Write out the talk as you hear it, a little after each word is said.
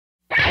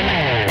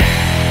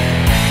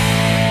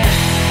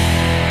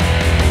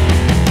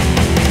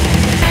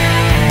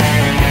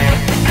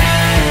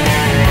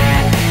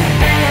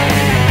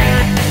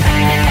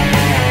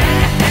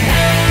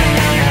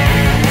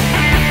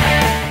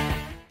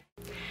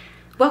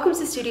Welcome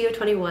to Studio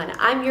 21.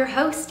 I'm your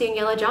host,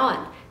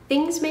 Daniella.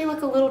 Things may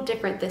look a little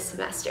different this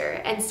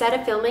semester. Instead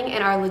of filming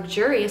in our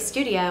luxurious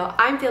studio,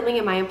 I'm filming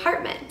in my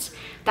apartment.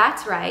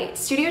 That's right,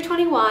 Studio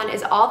 21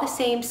 is all the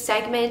same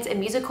segments and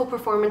musical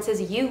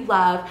performances you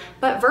love,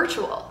 but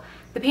virtual.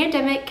 The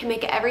pandemic can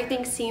make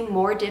everything seem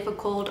more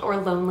difficult or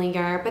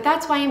lonelier, but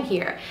that's why I'm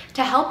here,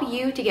 to help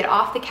you to get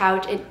off the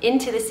couch and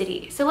into the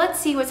city. So let's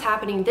see what's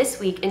happening this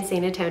week in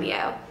San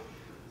Antonio.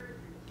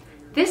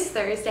 This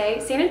Thursday,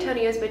 San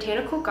Antonio's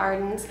Botanical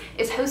Gardens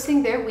is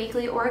hosting their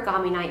weekly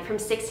origami night from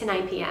 6 to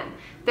 9 p.m.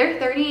 Their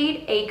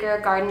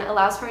 38-acre garden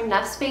allows for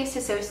enough space to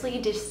socially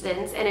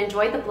distance and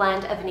enjoy the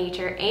blend of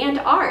nature and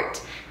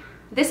art.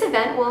 This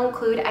event will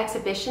include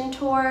exhibition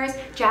tours,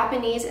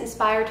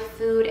 Japanese-inspired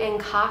food and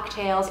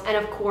cocktails, and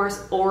of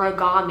course,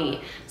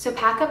 origami. So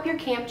pack up your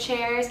camp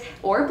chairs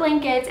or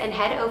blankets and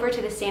head over to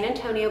the San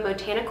Antonio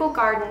Botanical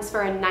Gardens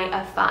for a night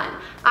of fun.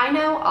 I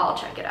know I'll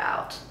check it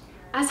out.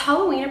 As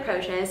Halloween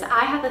approaches,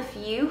 I have a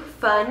few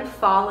fun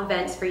fall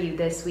events for you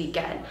this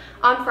weekend.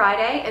 On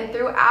Friday and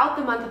throughout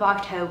the month of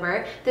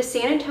October, the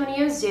San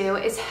Antonio Zoo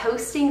is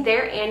hosting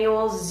their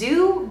annual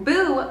Zoo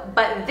Boo,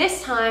 but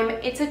this time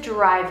it's a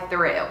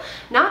drive-through.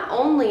 Not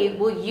only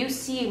will you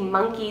see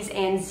monkeys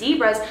and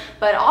zebras,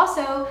 but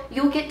also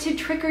you'll get to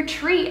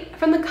trick-or-treat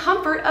from the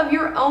comfort of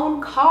your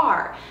own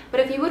car. But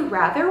if you would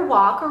rather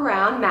walk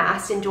around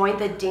masked and join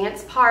the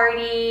dance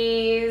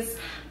parties,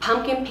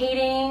 pumpkin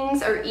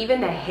paintings, or even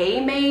the hay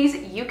maze,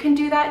 you can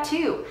do that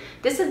too.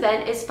 This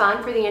event is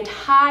fun for the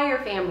entire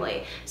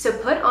family, so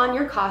put on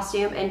your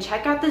costume and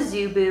check out the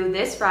Zoo Boo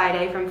this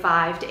Friday from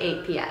 5 to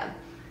 8 p.m.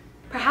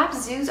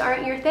 Perhaps zoos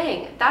aren't your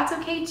thing. That's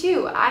okay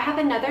too. I have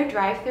another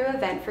drive-through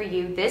event for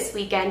you this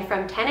weekend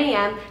from 10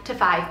 a.m. to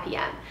 5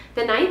 p.m.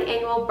 The 9th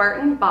annual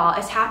Burton Ball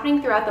is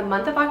happening throughout the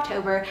month of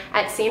October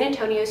at San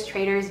Antonio's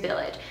Traders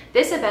Village.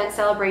 This event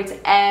celebrates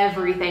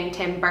everything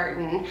Tim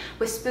Burton,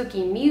 with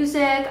spooky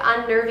music,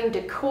 unnerving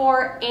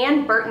decor,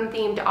 and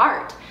Burton-themed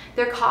art.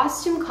 Their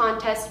costume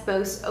contest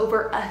boasts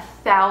over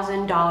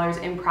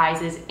 $1,000 in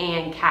prizes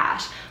and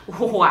cash.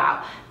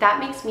 Wow, that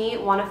makes me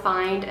want to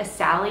find a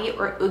Sally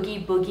or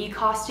Oogie Boogie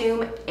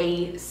costume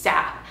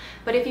ASAP.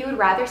 But if you would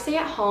rather stay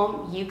at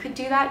home, you could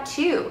do that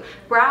too.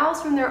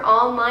 Browse from their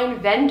online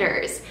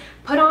vendors.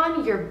 Put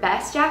on your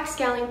best Jack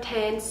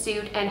Skellington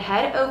suit and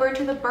head over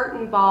to the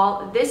Burton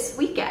Ball this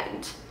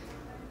weekend.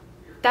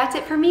 That's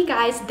it for me,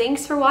 guys.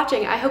 Thanks for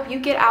watching. I hope you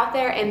get out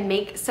there and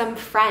make some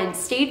friends.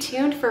 Stay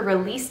tuned for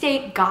release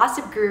date,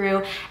 gossip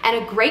guru,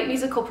 and a great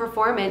musical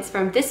performance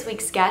from this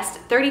week's guest,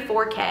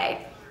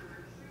 34K.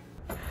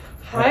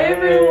 Hi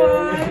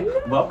everyone!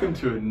 Welcome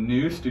to a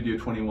new Studio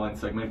 21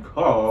 segment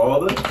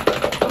called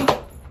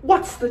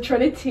What's the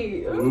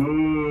TriniTEA?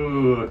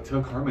 Ooh,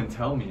 so Carmen,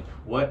 tell me,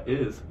 what's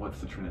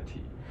the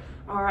TriniTEA?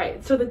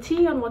 Alright, so the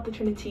tea on what the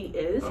TriniTEA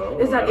is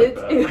that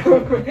it's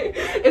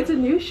it's a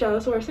new show.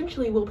 So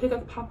essentially we'll pick a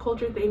pop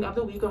culture thing of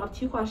the week. We'll have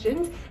 2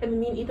 questions, and then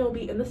me and Ethan will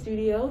be in the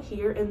studio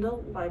here in the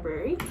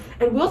library,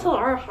 and we'll tell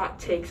our hot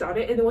takes on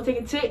it, and then we'll take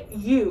it to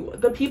you,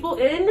 the people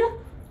in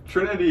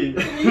Trinity.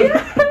 Yay!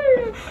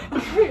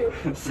 Okay,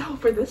 so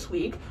for this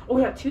week,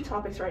 we have 2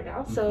 topics right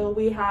now. So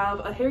we have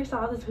Harry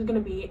Styles, who's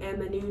going to be in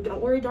the new Don't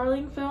Worry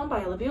Darling film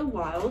by Olivia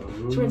Wilde.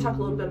 So we're going to talk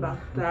a little bit about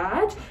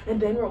that, and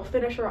then we'll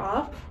finish her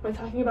off by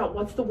talking about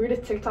what's the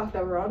weirdest TikTok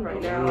that we're on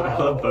right now. I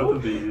love both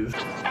of these.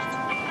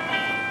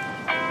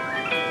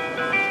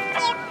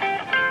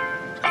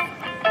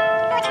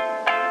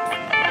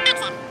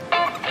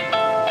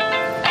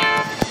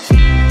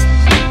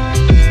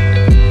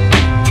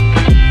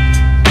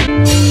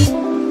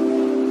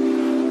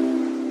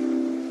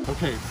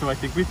 Okay, so I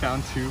think we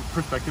found 2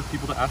 prospective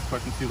people to ask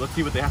questions to. Let's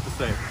see what they have to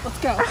say. Let's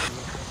go.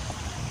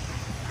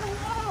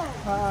 Hello.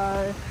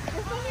 Hi.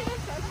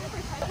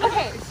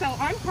 Okay, so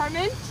I'm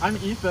Carmen. I'm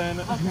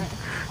Ethan. Okay.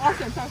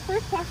 Awesome. So our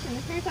first question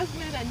is, Harry Styles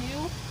made that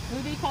new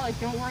movie called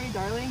Don't Worry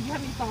Darling. Do you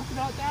have any thoughts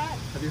about that?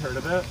 Have you heard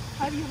of it?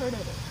 Have you heard of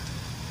it?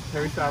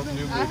 Harry Styles'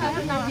 new movie. I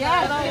have not.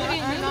 Yeah, it's going to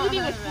be a new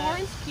movie with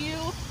Florence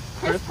Pugh,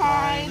 Chris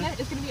Pine.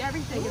 It's going to be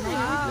everything.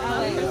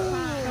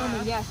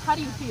 Wow. Yes. How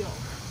do you feel?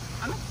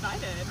 I'm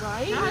excited.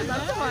 Right? Yeah, I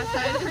love to watch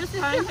that. Chris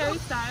Pine, Harry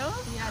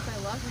Styles. Yes,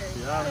 I love Harry.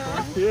 Yeah, of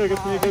course. Yeah, it's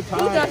gonna be a good time.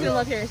 Who doesn't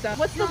love Harry Styles?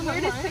 What's the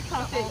weirdest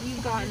TikTok that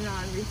you've gotten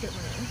on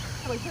recently?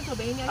 Like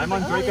Pennsylvania? I'm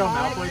on Draco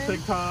Malfoy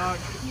TikTok.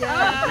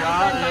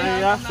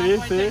 Yeah.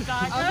 See.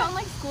 I was on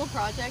like school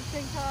project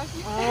TikTok.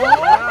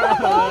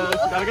 Yes,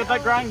 gotta get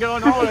that grind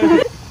going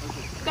always.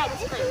 That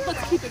was great.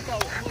 Let's keep it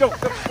going. Go.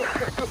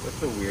 What's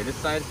the weirdest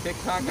side of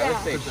TikTok? Yeah.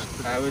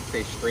 I would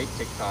say straight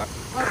TikTok.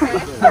 Okay.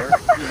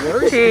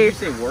 Worse? Did you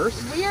say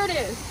worse?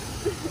 Weirdest.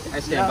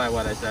 I stand by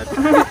what I said.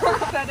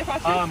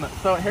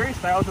 So Harry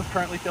Styles is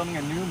currently filming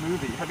a new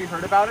movie. Have you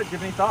heard about it? Do you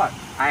have any thoughts?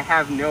 I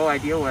have no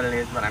idea what it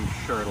is, but I'm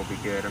sure it'll be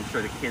good. I'm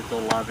sure the kids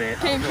will love it.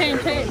 Hello. Can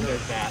we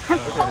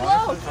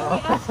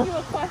ask you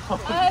a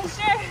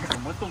question? Sure.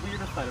 What's the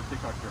weirdest side of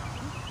TikTok you're on?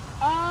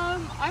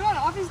 I'm on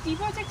Office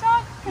Depot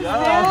TikTok.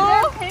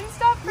 Yeah. Their pin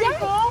stuff pretty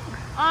cool.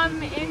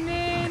 And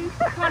then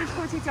cottage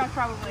core TikTok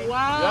probably.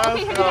 Wow.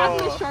 Okay, have you gotten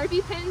the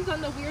Sharpie pins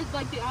on the weird,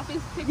 like, the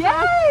office TikTok?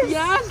 Yes!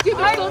 Yes, dude,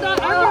 I they're sold out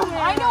know, everywhere.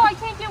 I know, I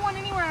can't get one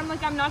anywhere. I'm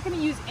like, I'm not gonna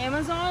use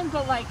Amazon,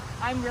 but like,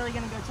 I'm really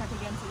gonna go check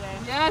again today.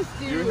 Yes,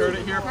 dude. You heard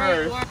it here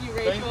first. Thank you,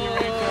 Rachel. Thank you,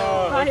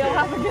 Rachel. Bye, y'all Okay.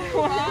 have a good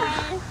one.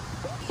 Bye.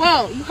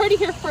 Well, you heard it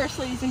here first,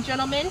 ladies and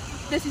gentlemen.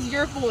 This is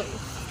your voice.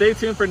 Stay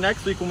tuned for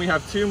next week when we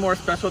have 2 more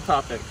special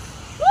topics.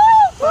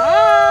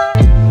 Bye.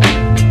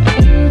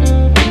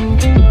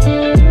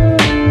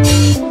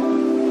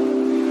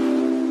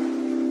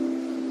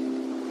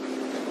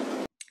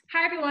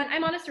 Hi everyone,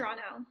 I'm Ana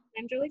Serrano,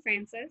 I'm Julie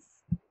Francis.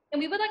 and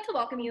we would like to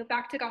welcome you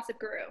back to Gossip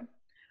Guru.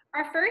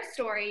 Our first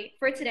story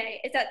for today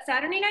is that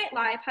Saturday Night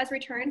Live has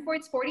returned for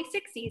its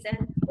 46th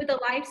season with a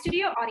live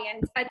studio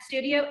audience at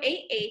Studio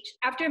 8H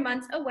after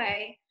months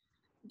away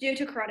due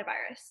to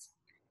coronavirus.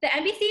 The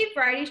NBC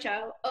variety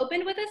show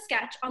opened with a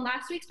sketch on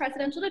last week's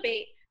presidential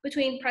debate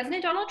between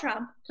President Donald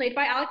Trump, played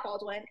by Alec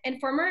Baldwin, and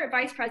former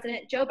Vice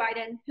President Joe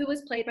Biden, who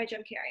was played by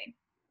Jim Carrey.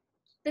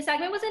 The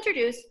segment was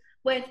introduced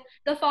with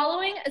 "The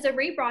following is a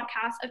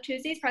rebroadcast of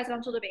Tuesday's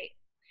presidential debate.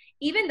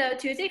 Even though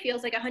Tuesday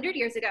feels like 100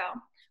 years ago,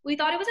 we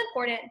thought it was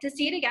important to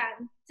see it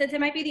again since it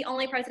might be the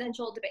only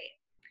presidential debate.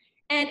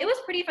 And it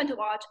was pretty fun to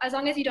watch as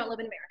long as you don't live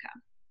in America."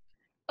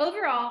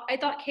 Overall, I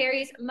thought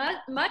Carrey's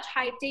much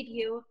hyped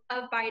debut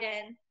of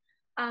Biden,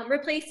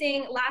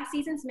 replacing last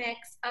season's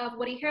mix of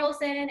Woody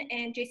Harrelson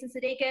and Jason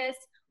Sudeikis,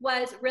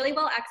 was really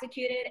well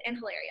executed and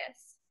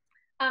hilarious.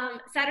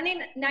 Saturday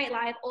Night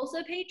Live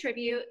also paid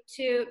tribute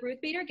to Ruth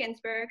Bader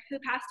Ginsburg, who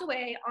passed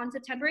away on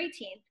September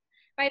 18th,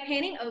 by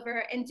panning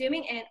over and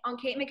zooming in on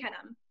Kate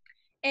McKinnon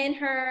in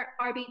her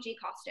RBG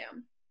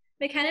costume.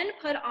 McKinnon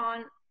put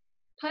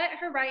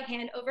her right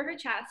hand over her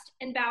chest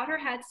and bowed her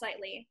head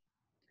slightly.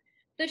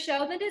 The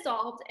show then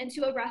dissolved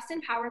into a rest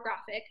and power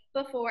graphic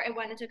before it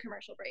went into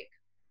commercial break.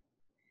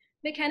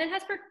 McKinnon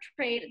has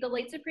portrayed the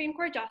late Supreme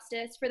Court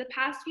Justice for the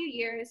past few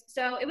years,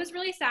 so it was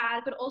really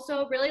sad, but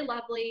also really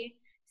lovely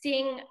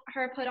seeing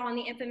her put on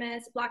the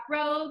infamous black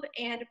robe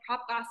and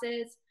prop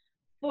glasses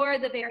for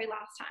the very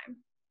last time.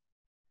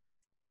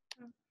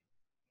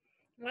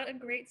 What a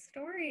great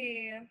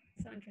story.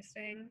 So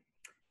interesting.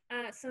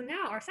 So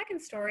now our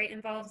second story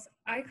involves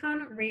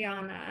icon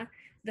Rihanna,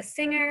 the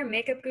singer,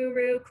 makeup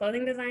guru,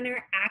 clothing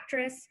designer,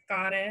 actress,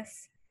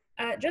 goddess,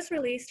 just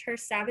released her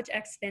Savage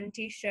X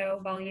Fenty show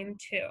Volume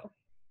 2.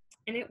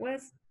 And it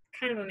was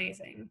kind of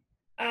amazing.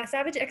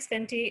 Savage X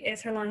Fenty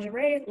is her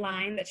lingerie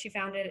line that she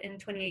founded in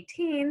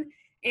 2018,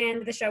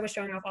 and the show was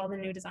showing off all the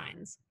new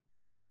designs.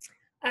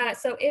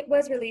 So it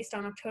was released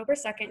on October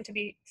 2nd to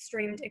be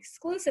streamed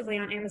exclusively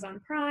on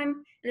Amazon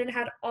Prime, and it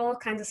had all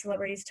kinds of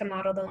celebrities to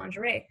model the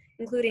lingerie,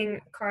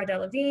 including Cara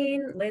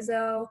Delevingne,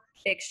 Lizzo,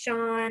 Big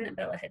Sean,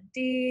 Bella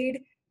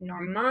Hadid,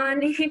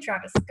 Normani,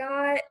 Travis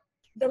Scott.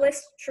 The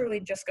list truly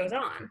just goes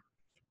on.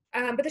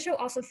 But the show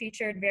also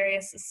featured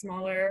various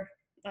smaller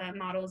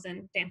models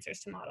and dancers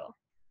to model.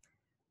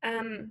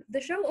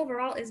 The show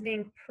overall is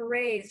being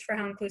praised for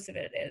how inclusive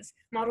it is.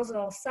 Models of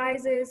all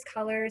sizes,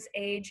 colors,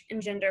 age,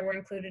 and gender were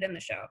included in the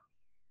show.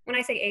 When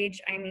I say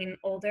age, I mean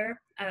older,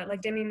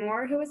 like Demi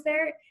Moore, who was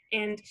there,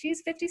 and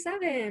she's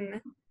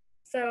 57.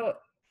 So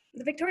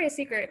the Victoria's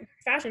Secret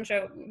fashion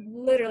show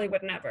literally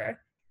would never.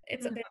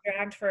 It's been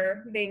dragged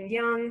for being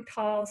young,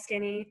 tall,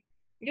 skinny,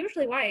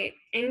 usually white,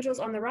 angels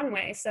on the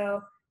runway.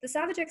 So the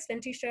Savage X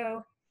Fenty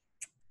show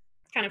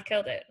kind of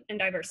killed it in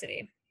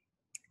diversity.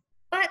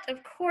 But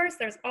of course,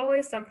 there's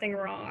always something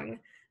wrong.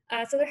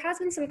 So there has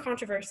been some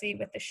controversy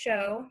with the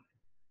show.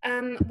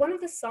 One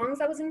of the songs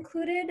that was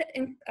included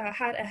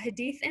had a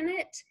hadith in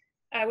it,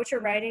 which are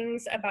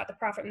writings about the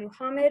Prophet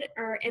Muhammad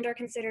and are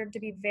considered to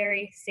be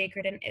very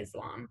sacred in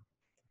Islam.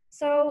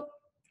 So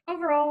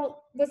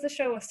overall, was the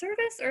show a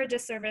service or a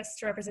disservice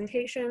to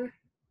representation?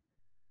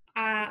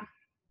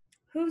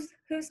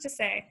 Who's to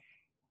say?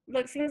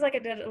 Look, seems like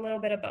it did a little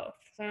bit of both,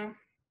 so.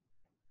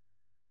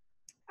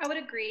 I would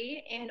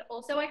agree, and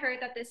also I heard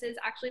that this is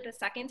actually the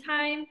second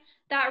time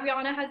that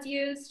Rihanna has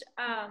used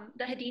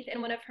the hadith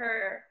in one of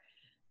her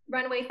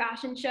runway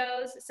fashion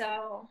shows,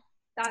 so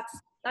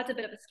that's a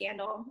bit of a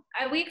scandal.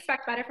 We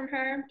expect better from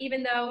her,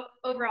 even though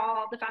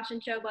overall the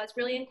fashion show was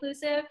really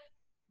inclusive.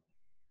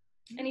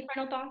 Any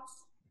final thoughts?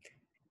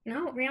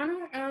 No,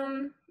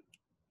 Rihanna,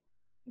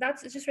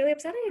 that's just really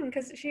upsetting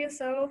because she is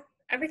so,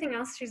 everything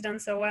else she's done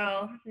so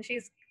well, and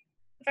the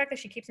fact that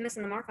she keeps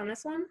missing the mark on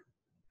this one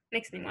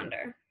makes me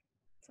wonder.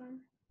 So.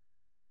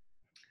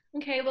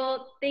 Okay,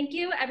 well, thank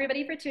you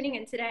everybody for tuning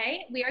in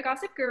today. We are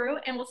Gossip Guru,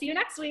 and we'll see you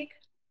next week.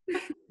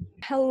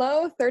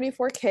 Hello,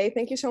 34K.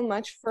 Thank you so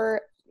much for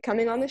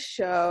coming on the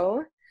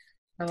show.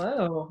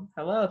 Hello.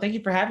 Thank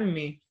you for having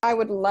me. I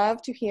would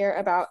love to hear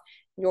about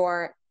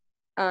your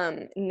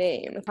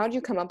name. How did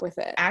you come up with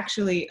it?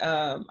 Actually,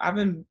 I've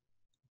been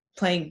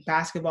playing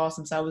basketball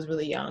since I was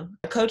really young.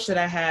 The coach that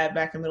I had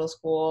back in middle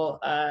school,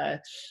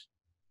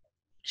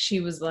 she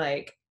was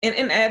like,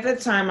 and at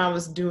that time I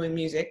was doing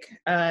music,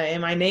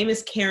 and my name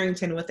is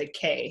Carrington with a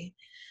K.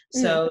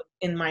 So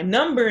and my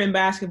number in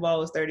basketball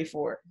was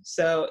 34.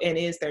 So, and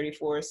is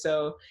 34.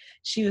 So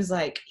she was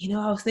like, you know,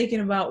 I was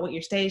thinking about what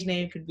your stage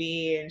name could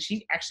be. And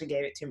she actually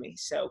gave it to me.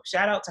 So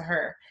shout out to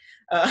her.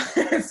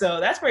 So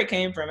that's where it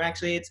came from.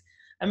 Actually, it's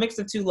a mix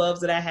of two loves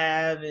that I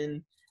have.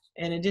 And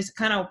it just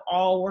kind of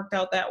all worked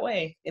out that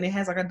way. And it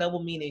has like a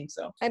double meaning.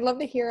 So I'd love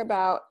to hear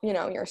about, you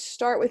know, your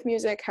start with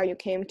music, how you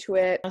came to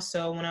it.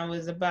 So when I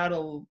was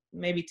about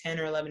maybe 10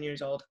 or 11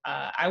 years old,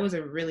 I was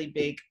a really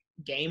big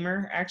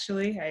gamer,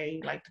 actually.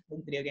 I like to play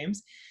video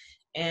games.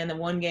 And the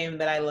one game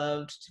that I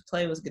loved to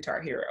play was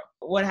Guitar Hero.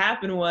 What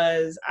happened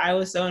was I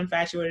was so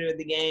infatuated with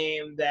the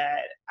game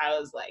that I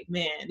was like,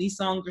 man, these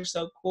songs are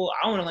so cool.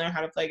 I want to learn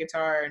how to play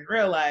guitar in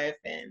real life.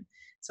 And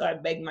so I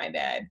begged my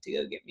dad to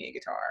go get me a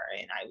guitar.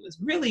 And I was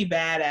really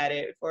bad at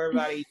it for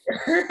about a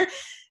year.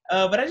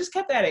 But I just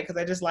kept at it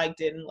because I just liked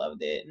it and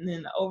loved it. And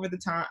then over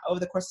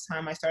the course of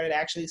time, I started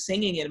actually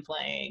singing and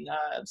playing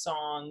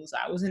songs.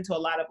 I was into a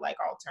lot of like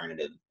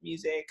alternative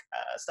music,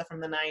 stuff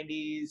from the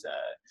 90s,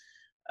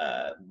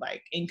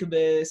 like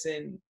Incubus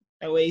and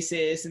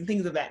Oasis and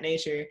things of that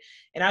nature.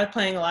 And I was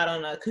playing a lot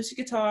on acoustic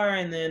guitar.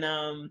 And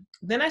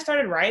then I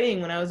started writing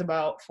when I was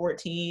about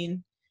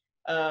 14.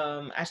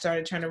 I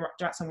started trying to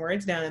jot some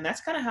words down, and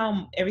that's kind of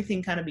how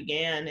everything kind of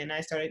began. And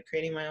I started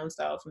creating my own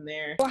style from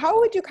there. Well, how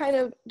would you kind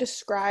of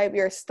describe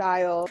your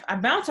style? I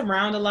bounce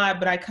around a lot,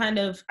 but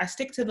I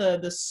stick to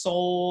the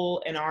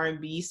soul and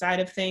R&B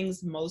side of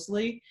things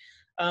mostly.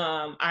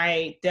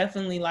 I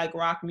definitely like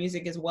rock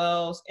music as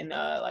well, and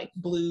like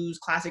blues,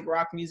 classic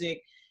rock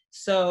music.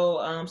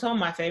 So some of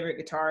my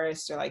favorite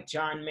guitarists are like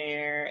John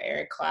Mayer,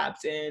 Eric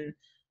Clapton,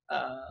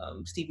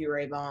 Stevie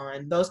Ray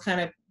Vaughan, those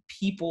kind of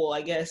people,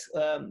 I guess,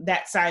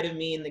 that side of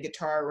me in the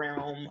guitar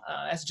realm,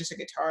 as just a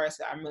guitarist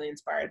that I'm really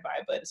inspired by.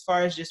 But as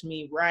far as just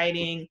me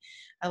writing,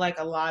 I like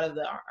a lot of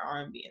the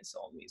R&B and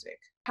soul music.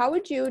 How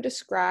would you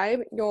describe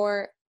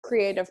your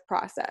creative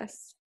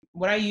process?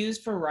 What I use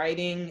for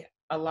writing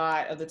a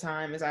lot of the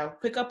time is I'll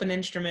pick up an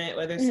instrument,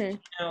 whether it's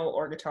piano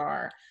or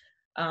guitar.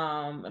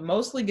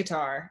 Mostly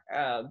guitar,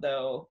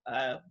 though,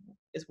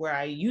 is where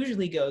I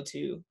usually go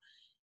to.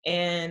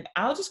 And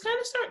I'll just kind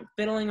of start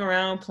fiddling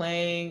around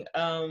playing.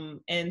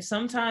 And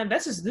sometimes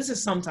this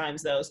is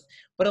sometimes though,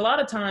 but a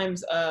lot of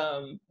times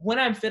when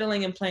I'm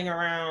fiddling and playing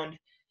around,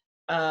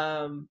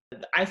 the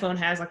iPhone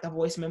has like the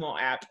voice memo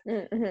app.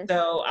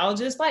 So I'll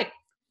just like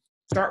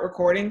start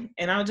recording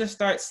and I'll just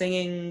start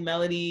singing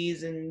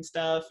melodies and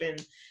stuff.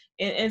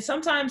 And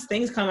sometimes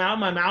things come out of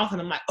my mouth and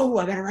I'm like, oh,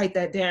 I gotta write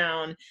that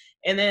down.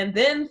 And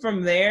then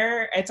from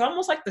there, it's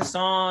almost like the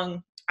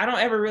song, I don't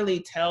ever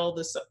really tell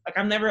this, like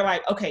I'm never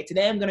like, okay,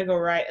 today I'm gonna go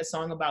write a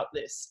song about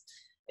this.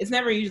 It's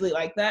never usually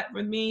like that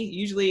with me.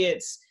 Usually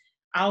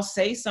I'll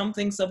say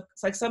something,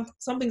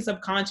 something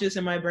subconscious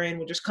in my brain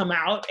will just come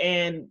out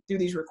and through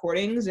these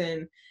recordings,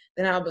 and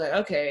then I'll be like,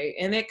 okay.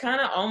 And it kind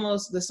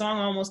of the song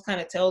almost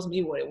kind of tells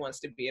me what it wants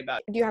to be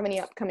about. Do you have any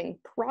upcoming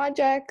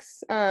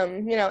projects?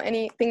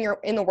 Anything you're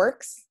in the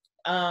works?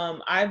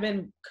 I've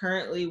been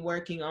currently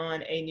working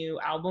on a new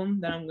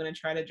album that I'm going to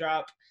try to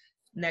drop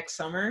next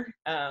summer,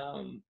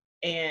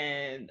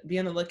 and be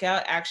on the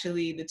lookout.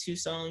 Actually, the 2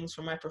 songs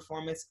from my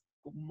performance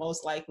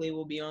most likely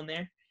will be on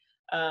there,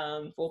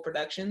 full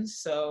productions.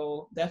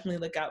 So definitely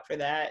look out for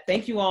that.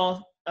 Thank you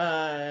all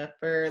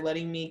for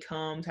letting me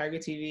come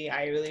Target TV.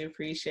 I really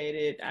appreciate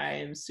it. I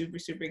am super,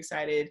 super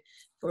excited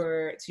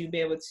to be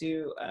able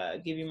to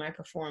give you my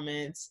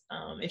performance.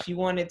 If you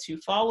wanted to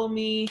follow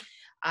me,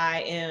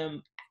 I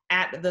am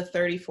at the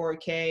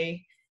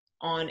 34K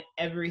on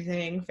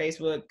everything,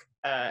 Facebook,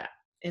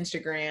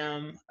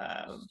 Instagram,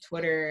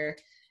 Twitter,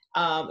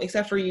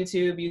 except for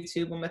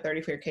YouTube. I'm a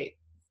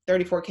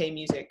 34K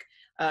music.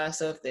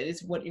 So if that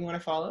is what you want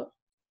to follow,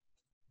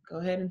 go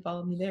ahead and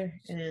follow me there.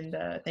 And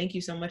thank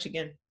you so much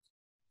again.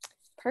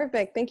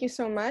 Perfect. Thank you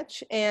so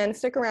much. And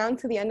stick around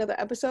to the end of the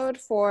episode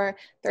for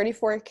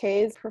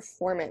 34K's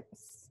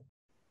performance.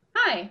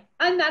 Hi,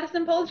 I'm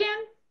Madison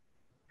Poljan.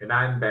 And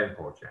I'm Ben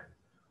Poljan.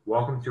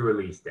 Welcome to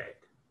Release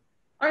Date.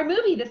 Our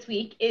movie this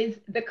week is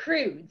The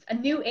Croods, A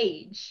New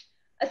Age.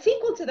 A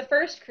sequel to the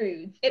first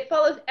Croods, it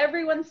follows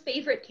everyone's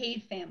favorite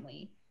cave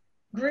family,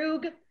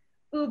 Groog,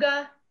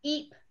 Ooga,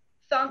 Eep,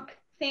 Thunk,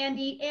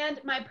 Sandy,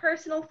 and my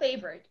personal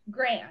favorite,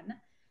 Gran,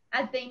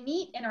 as they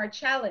meet and are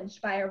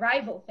challenged by a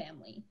rival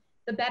family,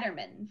 the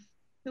Bettermans,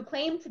 who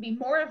claim to be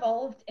more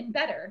evolved and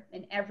better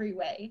in every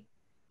way.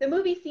 The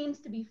movie seems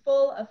to be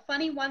full of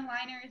funny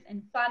one-liners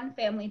and fun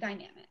family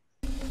dynamics.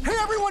 Hey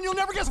everyone, you'll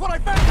never guess what I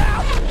found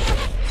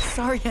out!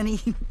 Sorry, honey.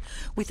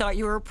 We thought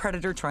you were a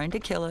predator trying to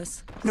kill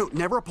us. No,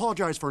 never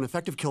apologize for an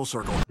effective kill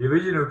circle. The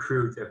original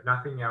Croods, if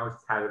nothing else,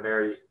 had a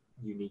very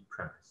unique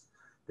premise.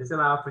 This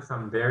allowed for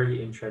some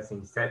very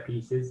interesting set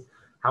pieces.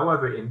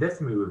 However, in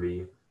this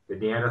movie, the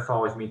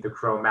Neanderthals meet the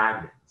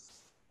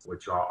Cro-Magnons,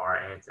 which are our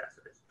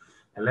ancestors,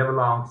 and live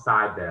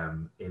alongside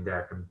them in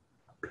their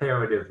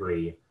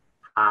comparatively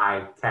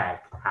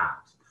high-tech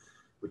house,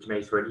 which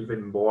makes for an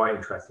even more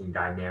interesting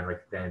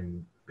dynamic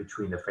than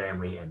between the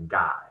family and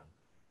Guy.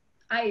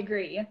 I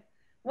agree.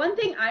 One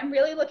thing I'm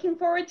really looking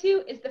forward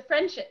to is the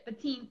friendship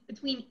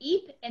between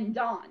Eep and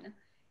Dawn.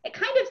 It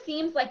kind of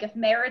seems like if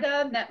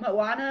Merida met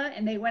Moana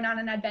and they went on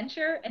an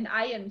adventure, and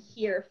I am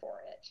here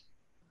for it.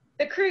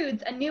 The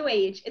Croods: A New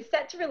Age is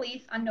set to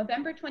release on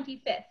November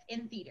 25th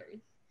in theaters,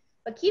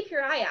 but keep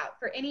your eye out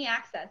for any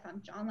access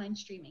on online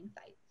streaming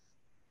sites.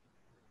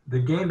 The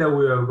game that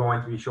we are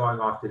going to be showing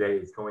off today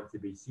is going to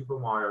be Super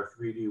Mario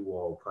 3D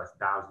World plus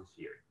Bowser's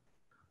Fury.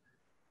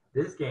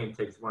 This game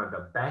takes one of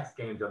the best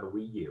games on the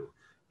Wii U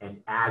and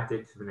adds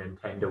it to the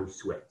Nintendo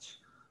Switch.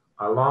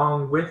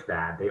 Along with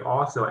that, they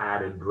also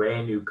added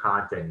brand new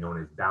content known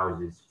as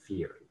Bowser's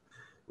Fury,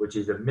 which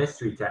is a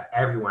mystery to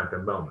everyone at the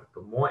moment,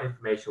 but more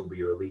information will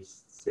be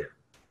released soon.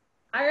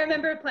 I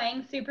remember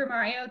playing Super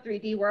Mario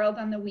 3D World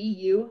on the Wii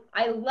U.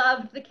 I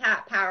loved the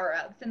cat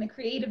power-ups and the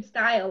creative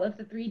style of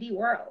the 3D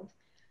world.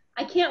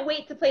 I can't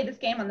wait to play this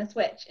game on the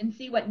Switch and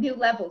see what new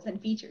levels and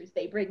features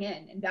they bring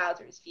in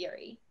Bowser's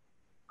Fury.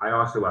 I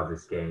also love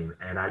this game,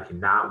 and I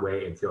cannot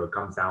wait until it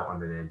comes out on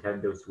the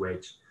Nintendo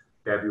Switch,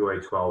 February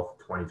 12th,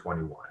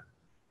 2021.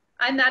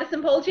 I'm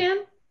Madison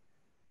Poljan.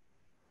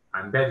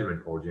 I'm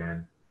Benjamin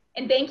Poljan.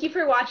 And thank you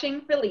for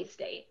watching Release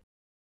Date.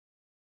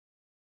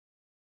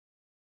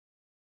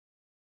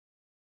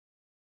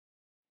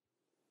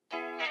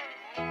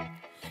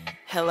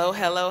 Hello,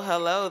 hello,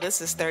 hello. This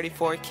is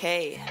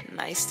 34K.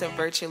 Nice to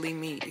virtually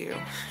meet you.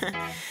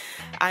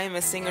 I am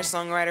a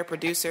singer-songwriter,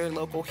 producer,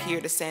 local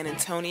here to San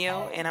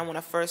Antonio, and I want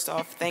to first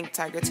off thank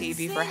Tiger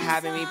TV for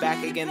having me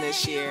back again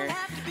this year.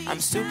 I'm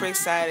super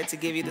excited to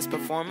give you this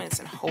performance,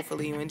 and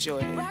hopefully you enjoy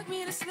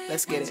it.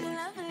 Let's get it.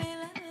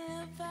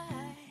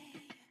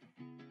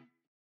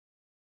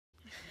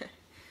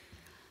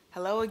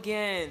 Hello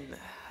again.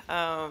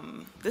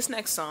 This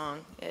next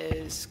song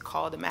is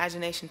called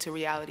Imagination to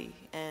Reality,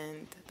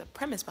 and the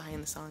premise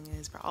behind the song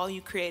is for all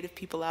you creative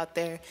people out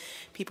there,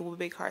 people with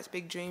big hearts,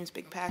 big dreams,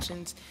 big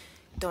passions,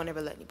 don't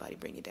ever let anybody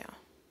bring you down,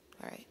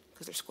 all right?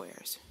 Because they're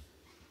squares.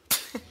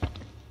 All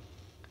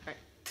right.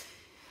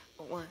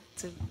 1,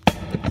 2,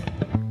 3.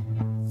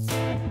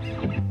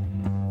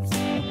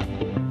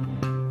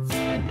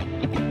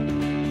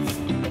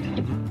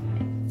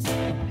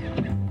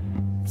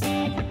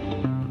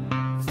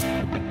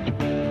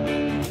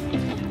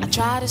 I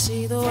try to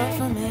see the world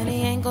from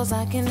many angles,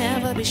 I can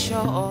never be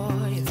sure.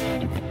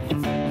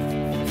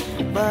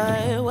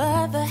 But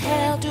what the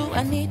hell do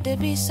I need to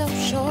be so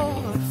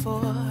sure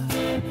for?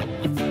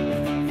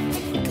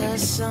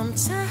 'Cause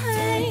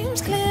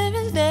sometimes clear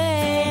as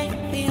day,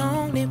 the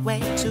only way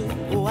to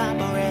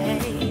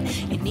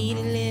operate, you need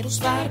a little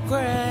spot of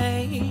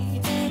gray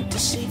to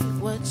see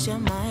what your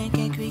mind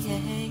can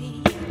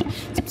create.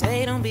 So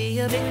say don't be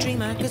a big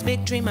dreamer, 'cause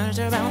big dreamers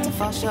are bound to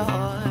fall short.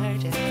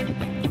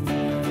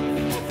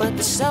 But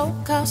the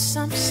so-called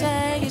some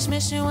say is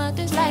missing what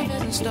this life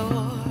has in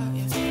store.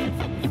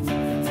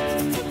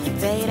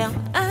 They don't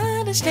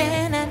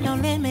understand that no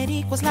limit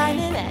equals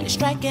lightning that is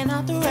striking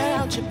all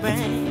throughout your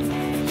brain.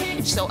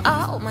 So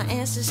all my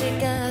answer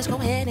seekers, go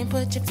ahead and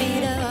put your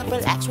feet up,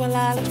 relax while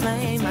I'll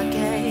explain my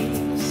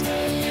case.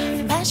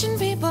 Passion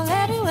people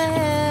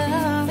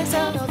everywhere, it's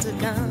all to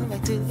come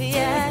back to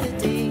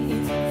reality.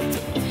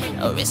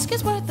 A risk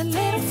is worth a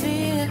little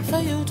fear for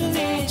you to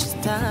reach the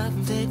top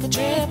and take a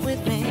trip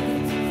with me.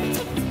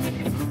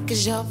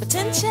 'Cause your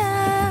potential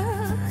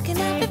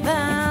cannot be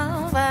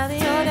bound by the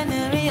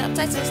ordinary,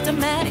 uptight,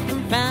 systematic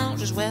confound.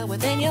 Just well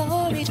within your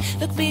reach,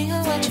 look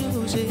beyond what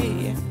you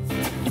see.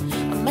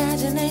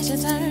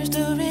 Imagination turns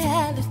to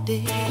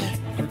reality.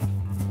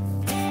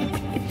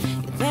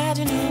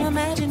 Imagine you,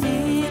 imagine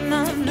me in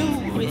a new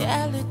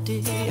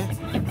reality.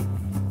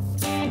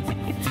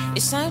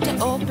 It's time to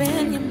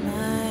open your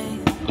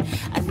mind.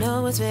 I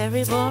know it's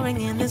very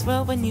boring in this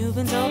world when you've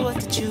been told what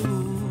to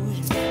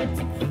choose.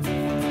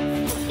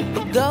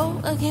 But go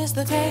against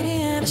the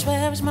gradient, I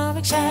swear it's more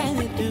exciting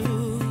to do.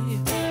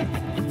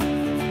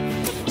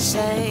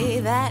 Say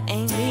that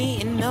ain't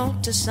me and no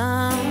to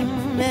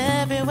some.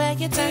 Everywhere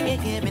you turn, you're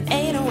giving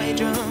 808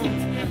 drum.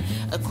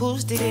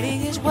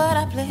 Acoustically is what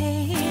I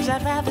please.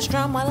 I'd rather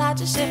strum while I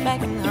just sit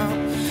back and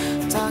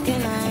hum.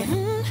 Talking like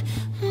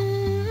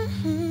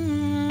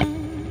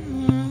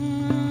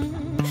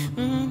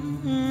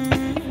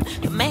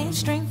the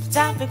mainstream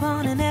topic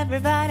one and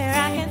everybody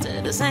rocking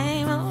to the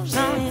same old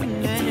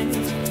song.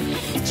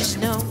 Just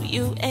know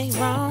you ain't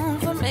wrong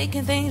for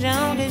making things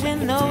wrong, 'cause you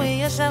know it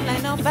yourself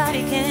like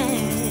nobody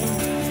can.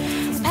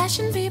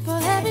 Passion people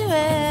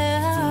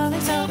everywhere,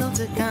 it's all going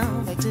to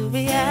come back to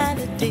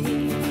reality.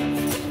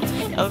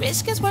 A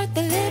risk is worth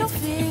a little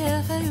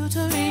fear for you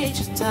to reach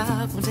the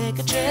top and take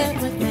a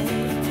trip with me.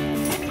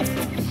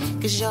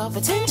 'Cause your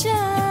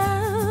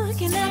potential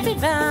cannot be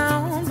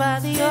bound by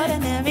the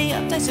ordinary,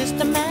 uptight,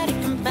 systematic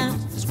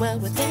confound. It's well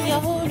within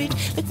your reach,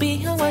 look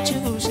beyond what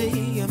you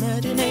see.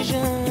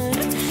 Imagination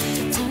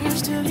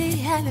turns to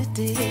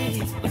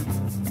reality.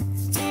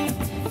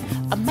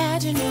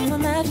 Imagine you,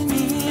 imagine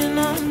me in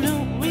a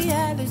new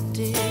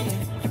reality.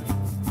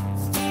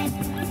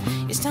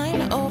 It's time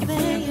to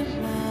open your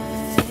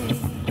mind.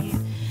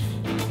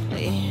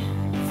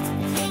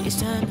 Yeah. It's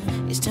time to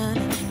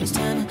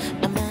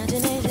imagine.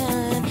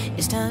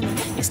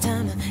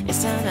 time to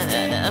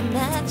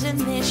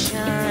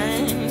imagination.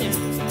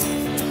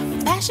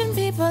 Passion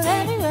people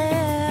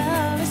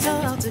everywhere, it's so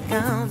hard to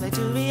come back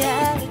to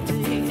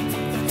reality.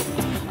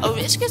 A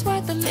risk is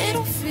worth a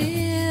little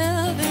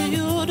fear for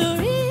you to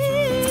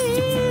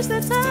reach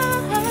the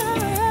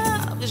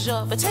top. Cause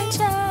your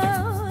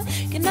potential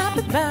cannot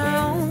be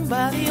bound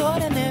by the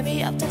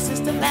ordinary of the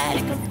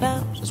systematic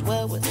compounds. As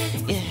well with,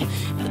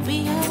 it'll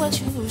be all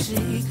what you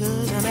see.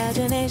 Cause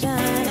imagination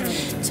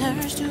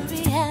turns to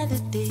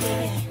reality.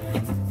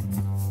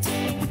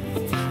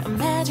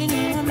 Imagine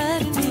you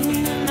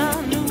imagining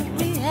a new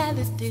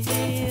reality.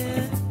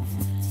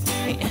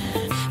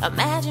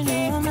 Imagine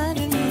you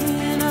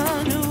imagining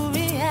a new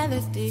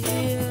reality.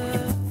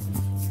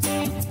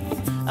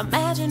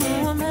 Imagine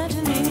you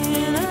imagining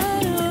a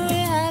new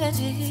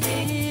reality.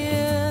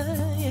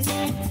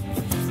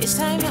 It's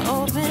time to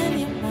open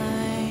your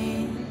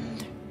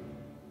mind.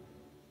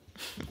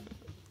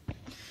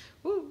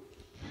 Woo.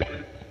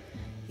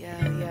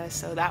 Yeah,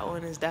 so that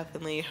one is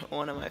definitely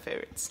one of my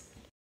favorites.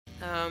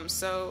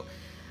 So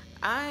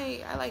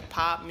I like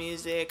pop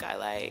music, I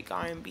like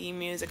R&B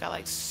music, I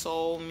like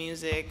soul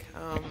music,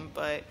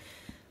 but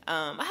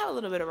I have a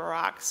little bit of a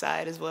rock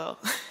side as well.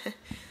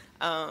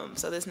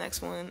 So this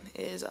next one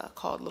is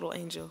called Little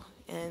Angel,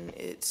 and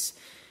it's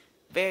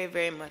very,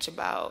 very much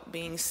about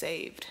being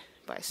saved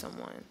by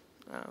someone.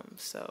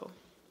 So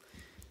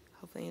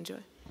hopefully you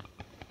enjoy.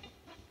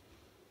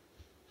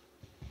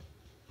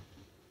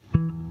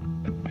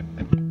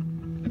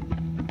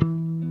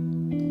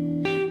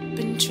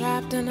 Been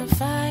trapped in a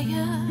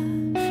fire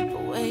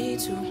for way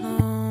too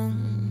long.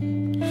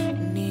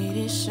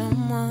 Needed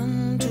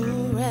someone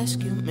to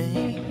rescue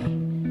me.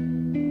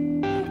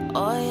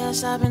 Oh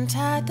yes, I've been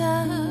tied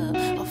up,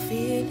 all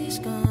fear is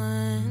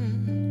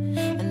gone.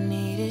 I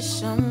needed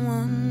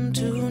someone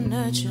to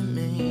nurture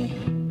me.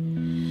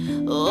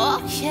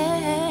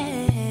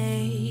 Okay,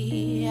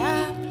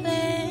 I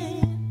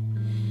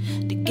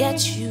plan to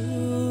get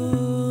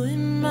you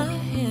in my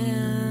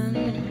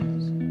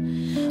hands.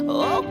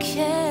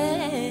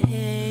 Okay,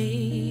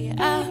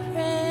 I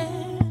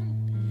ran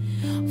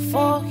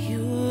for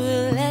you,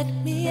 let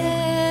me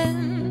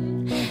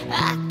in.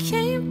 I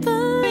can't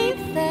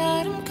believe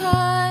that I'm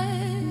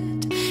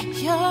caught.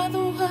 You're the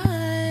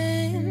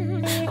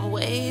one I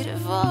waited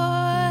for.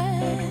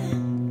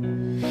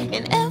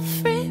 And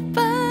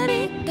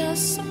everybody does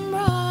some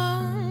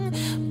wrong,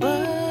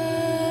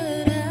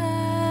 but I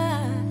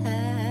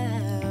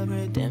have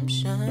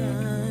redemption.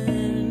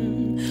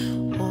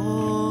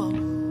 Oh,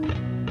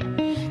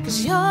 'cause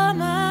you're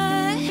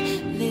my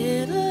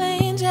little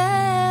angel.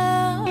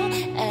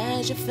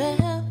 As you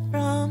fell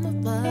from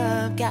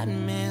above, got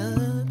me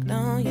hooked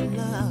on your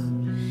love.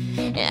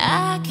 And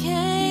I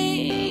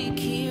can't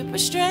keep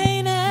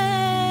restraining.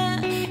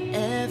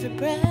 Every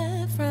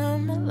breath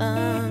from my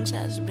lungs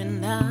has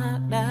been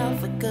knocked out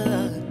for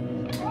good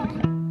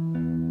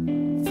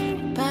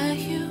by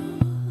you.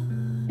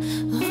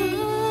 Ooh.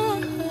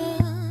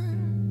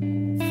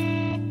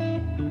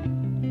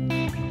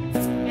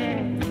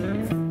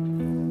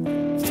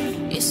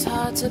 It's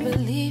hard to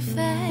believe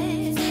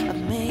that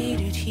I've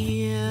made it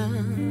here,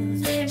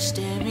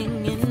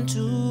 staring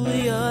into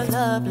your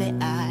lovely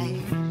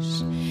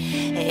eyes.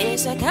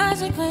 It's a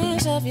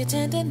consequence of your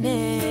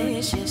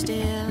tenderness, yes,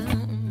 dear.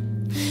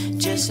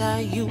 Just how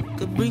you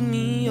could bring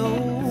me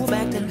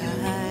back to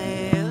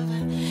life.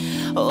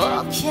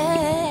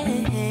 Okay,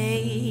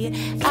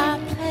 I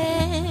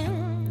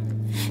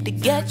plan to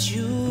get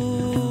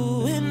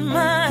you in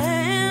my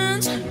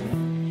hands.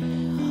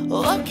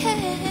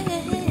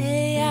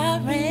 Okay, I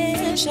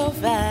ran so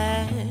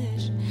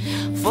fast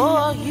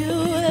for you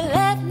to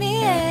let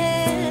me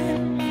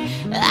in.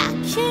 I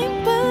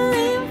can't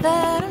believe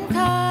that I'm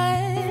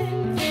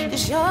caught,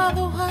 'cause you're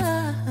the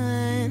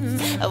one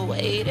I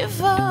waited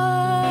for.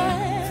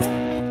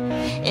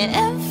 And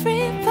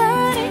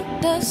everybody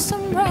does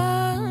some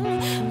wrong,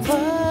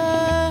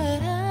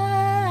 but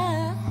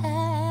I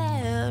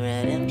have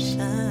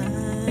redemption.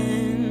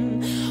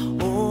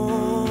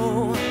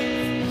 Oh,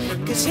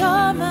 'cause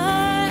you're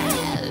my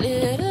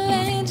little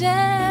angel.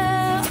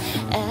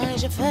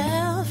 As you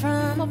fell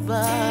from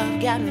above,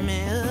 got me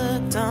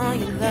hooked on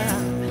your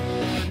love.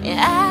 And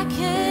I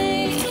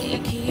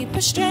can't keep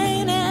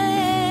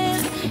restraining.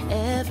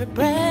 Every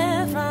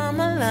breath from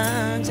my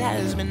lungs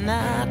has been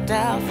knocked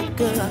out for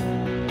good.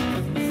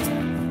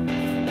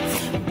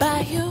 By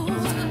you,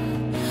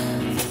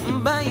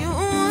 by you,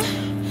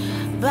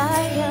 by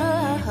you.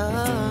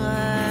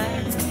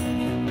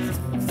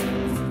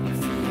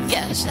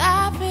 Yes,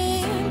 I've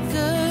been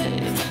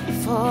good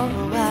for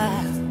a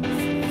while,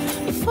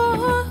 for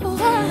a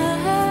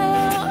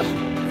while.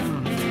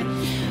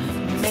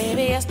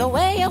 Maybe it's the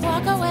way you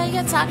walk, the way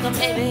you talk, or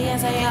maybe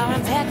it's your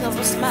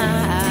impeccable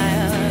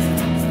smile.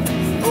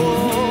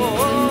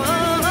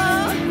 Oh,